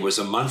it was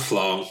a month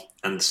long,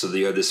 and so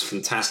this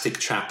fantastic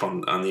chap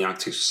on the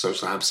Architecture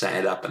Social Hub set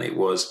it up, and it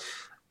was.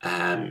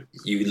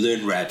 You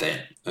learn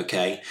Revit,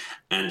 okay,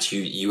 and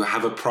you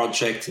have a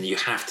project and you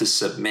have to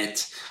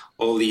submit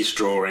all these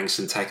drawings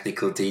and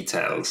technical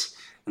details,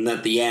 and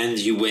at the end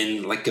you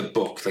win like a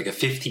book, like a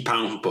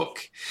 £50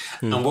 book.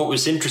 And what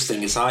was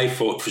interesting is I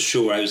thought for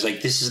sure, I was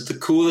like, this is the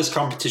coolest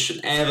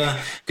competition ever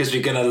because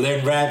we're going to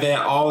learn Revit,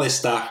 all this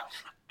stuff.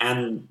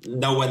 and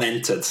no one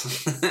entered.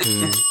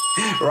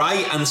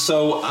 Right? And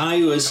so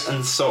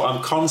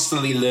I'm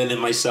constantly learning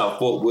myself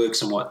what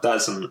works and what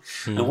doesn't.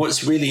 And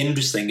what's really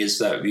interesting is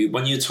that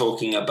when you're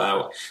talking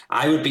about,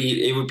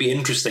 it would be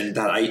interesting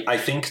that I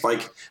think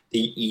like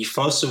the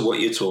ethos of what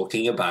you're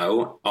talking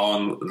about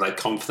on like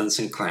confidence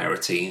and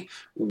clarity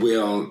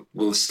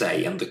will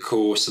stay, and the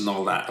course and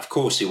all that. Of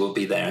course, it will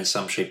be there in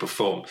some shape or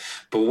form.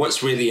 But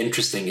what's really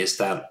interesting is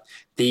that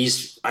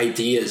these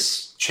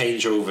ideas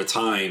change over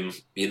time,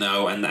 you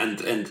know, and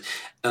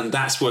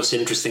that's what's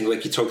interesting.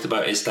 Like you talked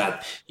about, is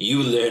that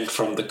you learned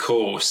from the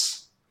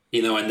course,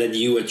 you know, and then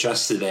you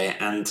adjusted it.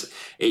 And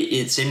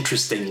it's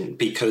interesting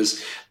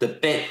because the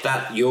bit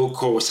that your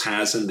course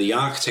has and the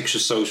Architecture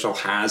Social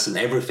has and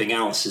everything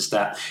else is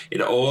that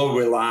it all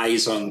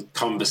relies on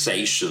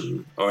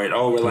conversation, or it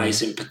all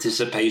relies in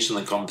participation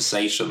and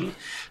conversation.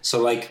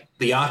 So like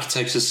the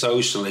Architecture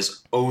Social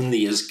is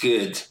only as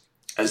good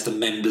as the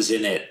members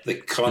in it, the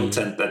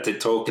content that they're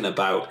talking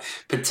about,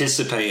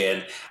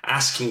 participating,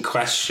 asking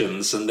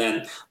questions. And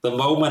then the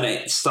moment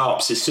it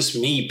stops, it's just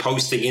me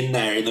posting in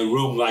there in a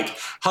room like,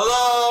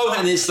 hello,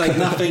 and it's like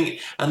nothing,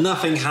 and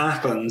nothing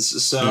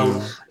happens.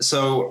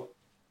 So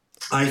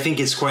I think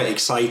it's quite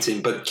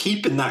exciting, but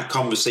keeping that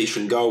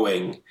conversation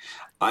going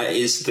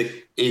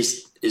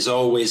is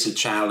always a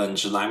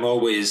challenge, and I'm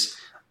always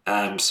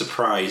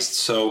surprised.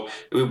 So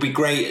it would be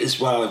great as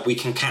well if we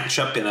can catch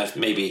up in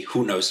maybe,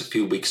 who knows, a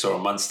few weeks or a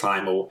month's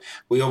time, or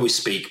we always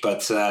speak,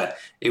 but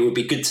it would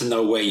be good to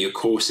know where your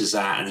course is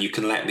at, and you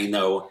can let me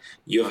know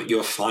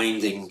your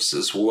findings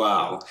as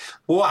well.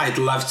 What I'd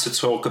love to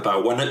talk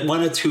about,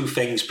 one or two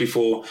things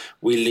before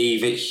we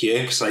leave it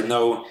here, because I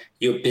know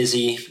you're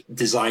busy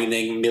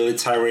designing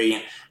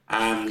military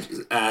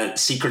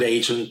secret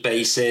agent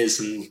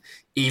bases and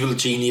evil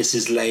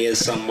geniuses layers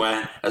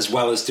somewhere, as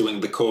well as doing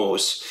the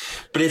course.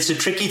 But it's a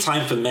tricky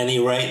time for many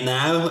right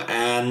now,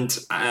 and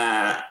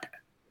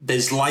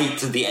there's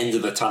light at the end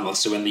of the tunnel.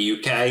 So in the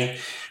UK,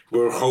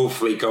 we're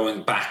hopefully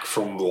going back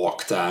from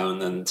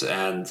lockdown,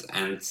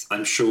 and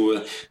I'm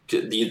sure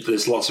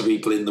there's lots of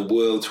people in the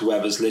world,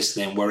 whoever's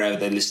listening, wherever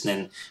they're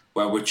listening,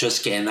 where we're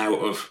just getting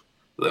out of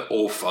the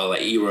awful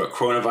era of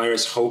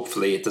coronavirus.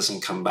 Hopefully it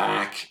doesn't come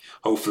back.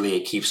 Hopefully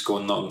it keeps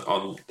going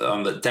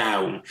on the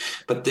down.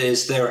 But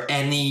is there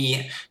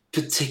any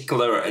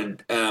particular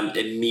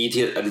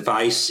immediate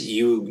advice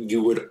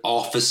you would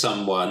offer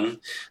someone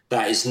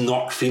that is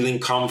not feeling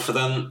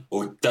confident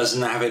or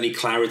doesn't have any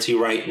clarity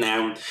right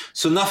now?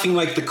 So nothing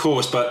like the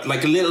course, but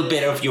like a little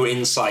bit of your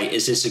insight.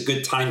 Is this a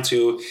good time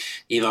to,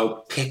 you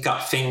know, pick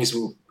up things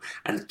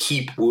and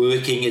keep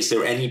working? Is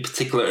there any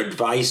particular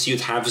advice you'd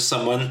have for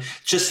someone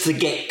just to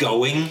get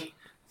going?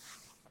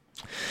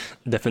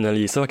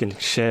 Definitely. So I can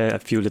share a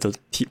few little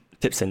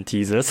tips and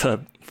teasers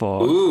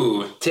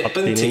for tip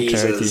and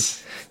teasers. Clarity.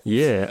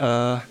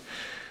 Yeah.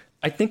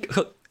 I think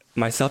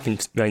myself,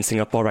 we're in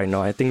Singapore right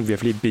now. I think we've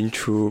really been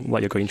through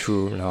what you're going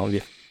through now.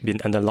 We've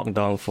been under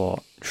lockdown for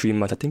 3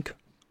 months, I think.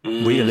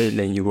 Way earlier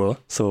than you were.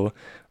 So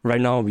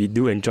right now we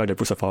do enjoy the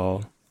fruits of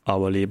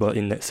our labor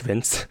in that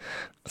sense.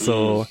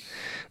 So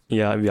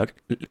yeah, we're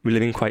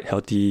living quite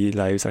healthy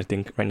lives, I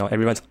think, right now.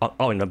 Everyone's out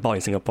and about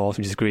in Singapore,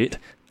 which is great.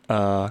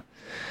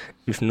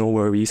 With no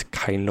worries,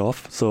 kind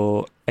of.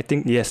 So I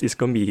think, yes, it's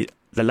going to be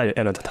the light at the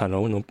end of the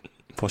tunnel, no,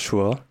 for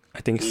sure.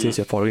 I think since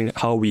you're following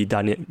how we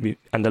done it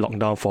under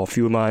lockdown for a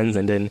few months,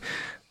 and then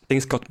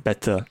things got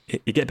better.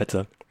 It get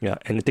better. Yeah,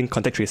 and I think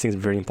contact tracing is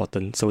very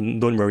important. So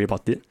don't worry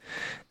about it.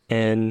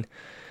 And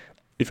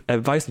if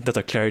advice in terms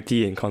of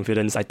clarity and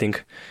confidence, I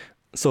think,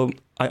 so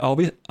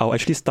I'll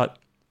actually start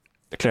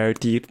the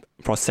clarity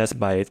process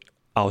by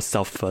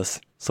ourselves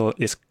first. So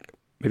it's,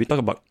 when we talk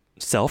about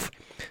self,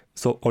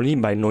 so only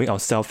by knowing our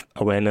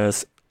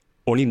self-awareness,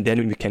 only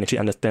then we can actually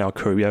understand our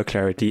career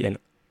clarity and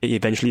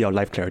eventually our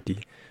life clarity.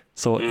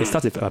 So it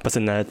starts with our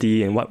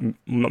personality and what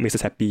makes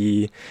us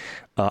happy,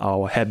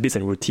 our habits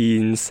and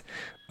routines,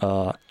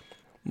 like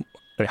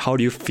how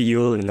do you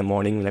feel in the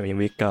morning when you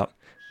wake up.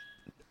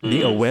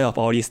 Being aware of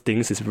all these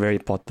things is very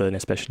important,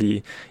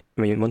 especially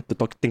when you want to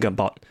think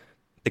about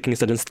taking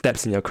certain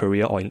steps in your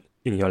career or in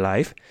your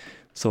life.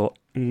 So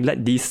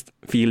let these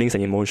feelings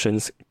and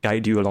emotions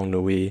guide you along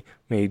the way.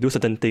 When you do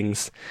certain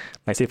things,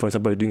 like say for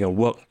example, doing your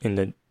work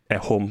at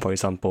home, for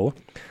example,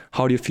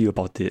 how do you feel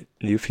about it?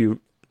 Do you feel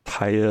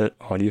tired,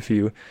 or do you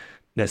feel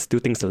there's still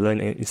things to learn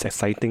and it's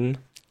exciting?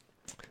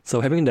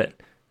 So having that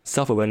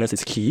self-awareness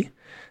is key.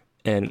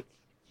 And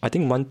I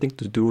think one thing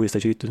to do is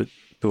actually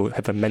to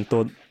have a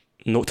mental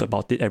note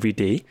about it every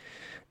day.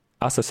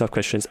 Ask yourself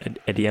questions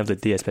at the end of the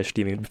day,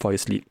 especially before you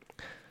sleep.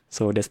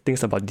 So there's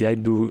things about, did I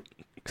do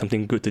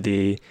something good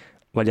today?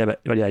 What did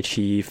I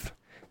achieve?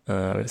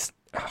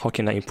 How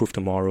can I improve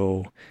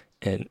tomorrow?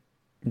 And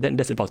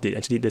that's about it.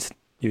 Actually,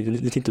 you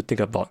need to think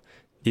about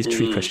these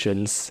three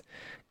questions.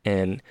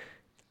 And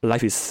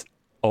life is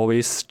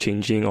always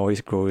changing,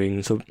 always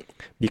growing. So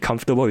be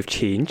comfortable with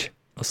change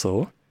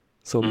also.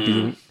 So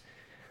being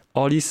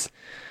all these,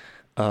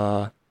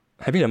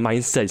 having a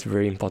mindset is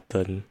very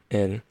important.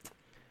 And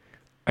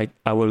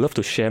I would love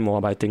to share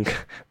more, but I think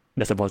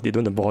that's about it.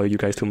 Don't bore you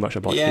guys too much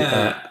about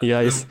Yeah. it. Yeah,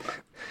 it's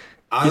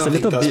I It's a don't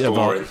think little that's bit about-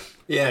 boring.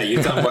 Yeah,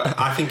 you've done what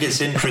I think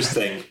it's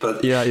interesting,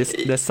 but yeah,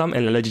 there's some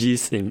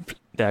analogies that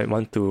I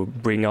want to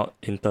bring out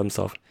in terms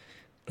of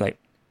like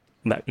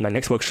my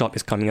next workshop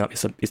is coming up.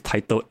 It's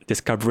titled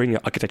Discovering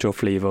Your Architectural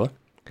Flavor.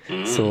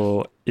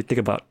 So you think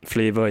about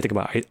flavor, you think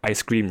about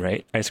ice cream,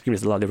 right? Ice cream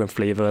is a lot of different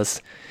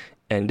flavors,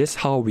 and this is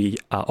how we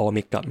are all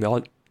made up. We're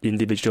all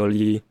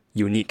individually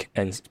unique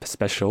and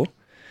special.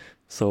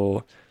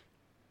 So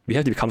we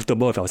have to be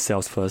comfortable with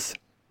ourselves first.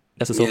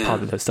 That's also Yeah.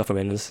 part of the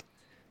self-awareness.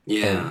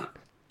 yeah.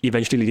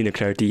 Eventually leading to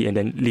clarity and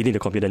then leading to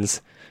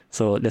confidence.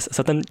 So there's a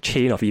certain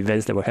chain of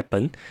events that will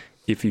happen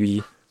if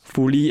we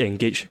fully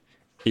engage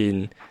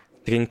in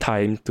taking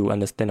time to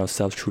understand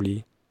ourselves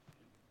truly.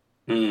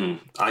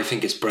 I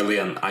think it's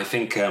brilliant. I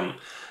think,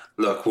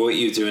 look, what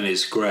you're doing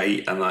is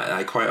great, and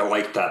I quite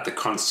like that, the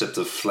concept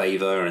of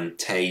flavor and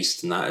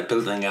taste, and that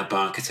building up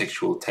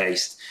architectural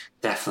taste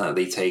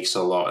definitely takes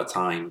a lot of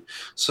time.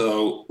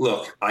 So,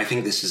 look, I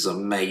think this is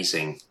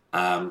amazing.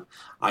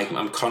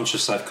 I'm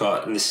conscious I've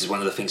got, and this is one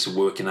of the things of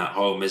working at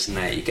home, isn't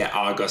it? You get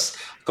Argos,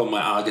 I've got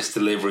my Argos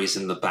deliveries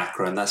in the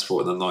background. That's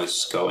what the noise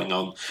is going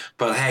on.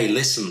 But hey,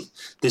 listen,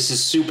 this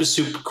is super,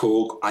 super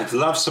cool. I've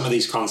loved some of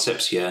these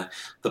concepts here.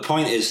 The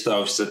point is,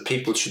 though, is that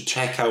people should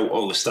check out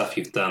all the stuff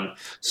you've done.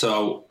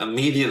 So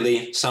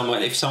immediately, if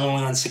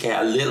someone wants to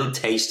get a little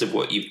taste of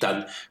what you've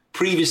done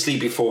previously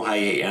before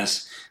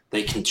hiatus,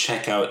 they can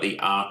check out the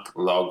Arc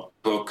Log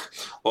book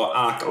or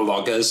Arc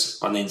Loggers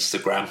on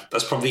Instagram.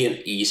 That's probably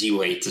an easy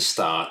way to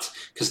start,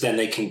 because then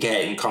they can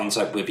get in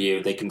contact with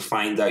you. They can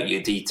find out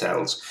your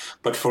details.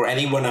 But for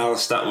anyone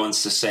else that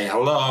wants to say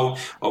hello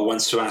or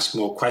wants to ask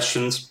more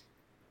questions,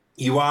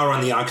 you are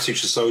on the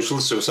Architecture Social,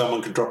 so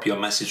someone can drop you a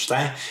message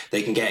there.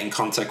 They can get in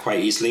contact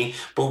quite easily.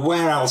 But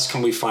where else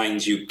can we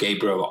find you,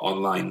 Gabriel,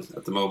 online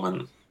at the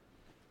moment?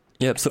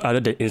 Yep, so either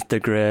the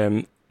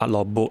Instagram, Art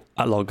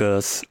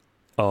Loggers,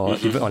 or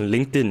even on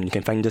LinkedIn, you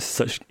can just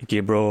search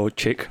Gabriel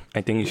Chick. I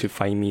think you should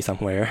find me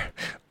somewhere.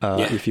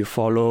 If you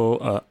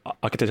follow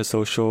Architecture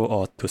Social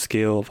or To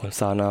Scale from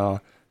Sana,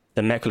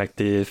 the Mac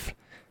Collective,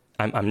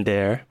 I'm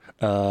there.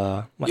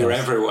 You're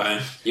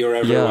everywhere. You're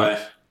everywhere.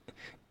 Yeah.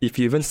 If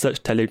you even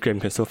search Telegram,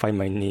 you can still find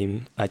my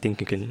name. I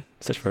think you can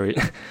search for it.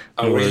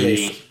 Oh, No really?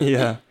 worries.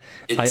 Yeah.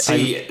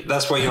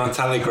 That's why you're on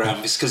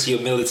Telegram. It's because of your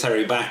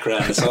military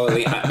background. It's all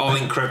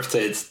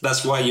encrypted.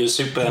 That's why you're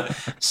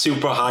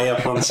super high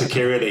up on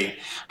security.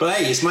 But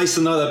hey, it's nice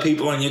to know that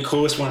people on your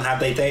course won't have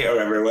their data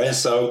everywhere.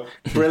 So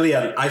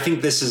brilliant. I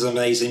think this is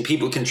amazing.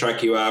 People can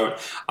track you out.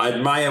 I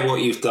admire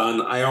what you've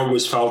done. I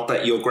always felt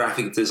that your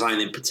graphic design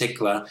in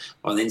particular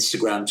on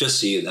Instagram,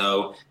 just so you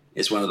know,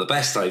 is one of the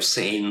best I've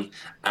seen.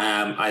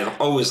 I've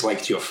always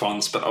liked your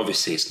fonts, but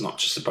obviously it's not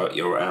just about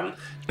your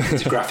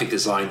graphic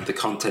design. The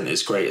content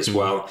is great as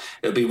well.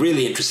 It'll be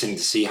really interesting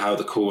to see how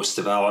the course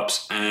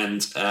develops,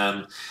 and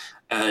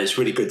it's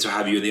really good to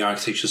have you in the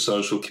Architecture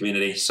Social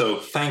community. So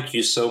thank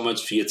you so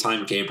much for your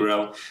time,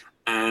 Gabriel,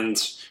 and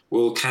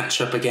we'll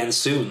catch up again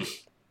soon.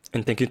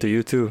 And thank you to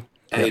you too.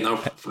 Hey, no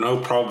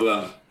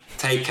problem.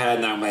 Take care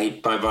now,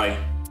 mate. Bye-bye.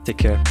 Take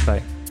care.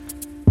 Bye.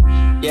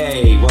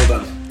 Yay, well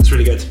done. It's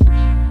really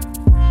good.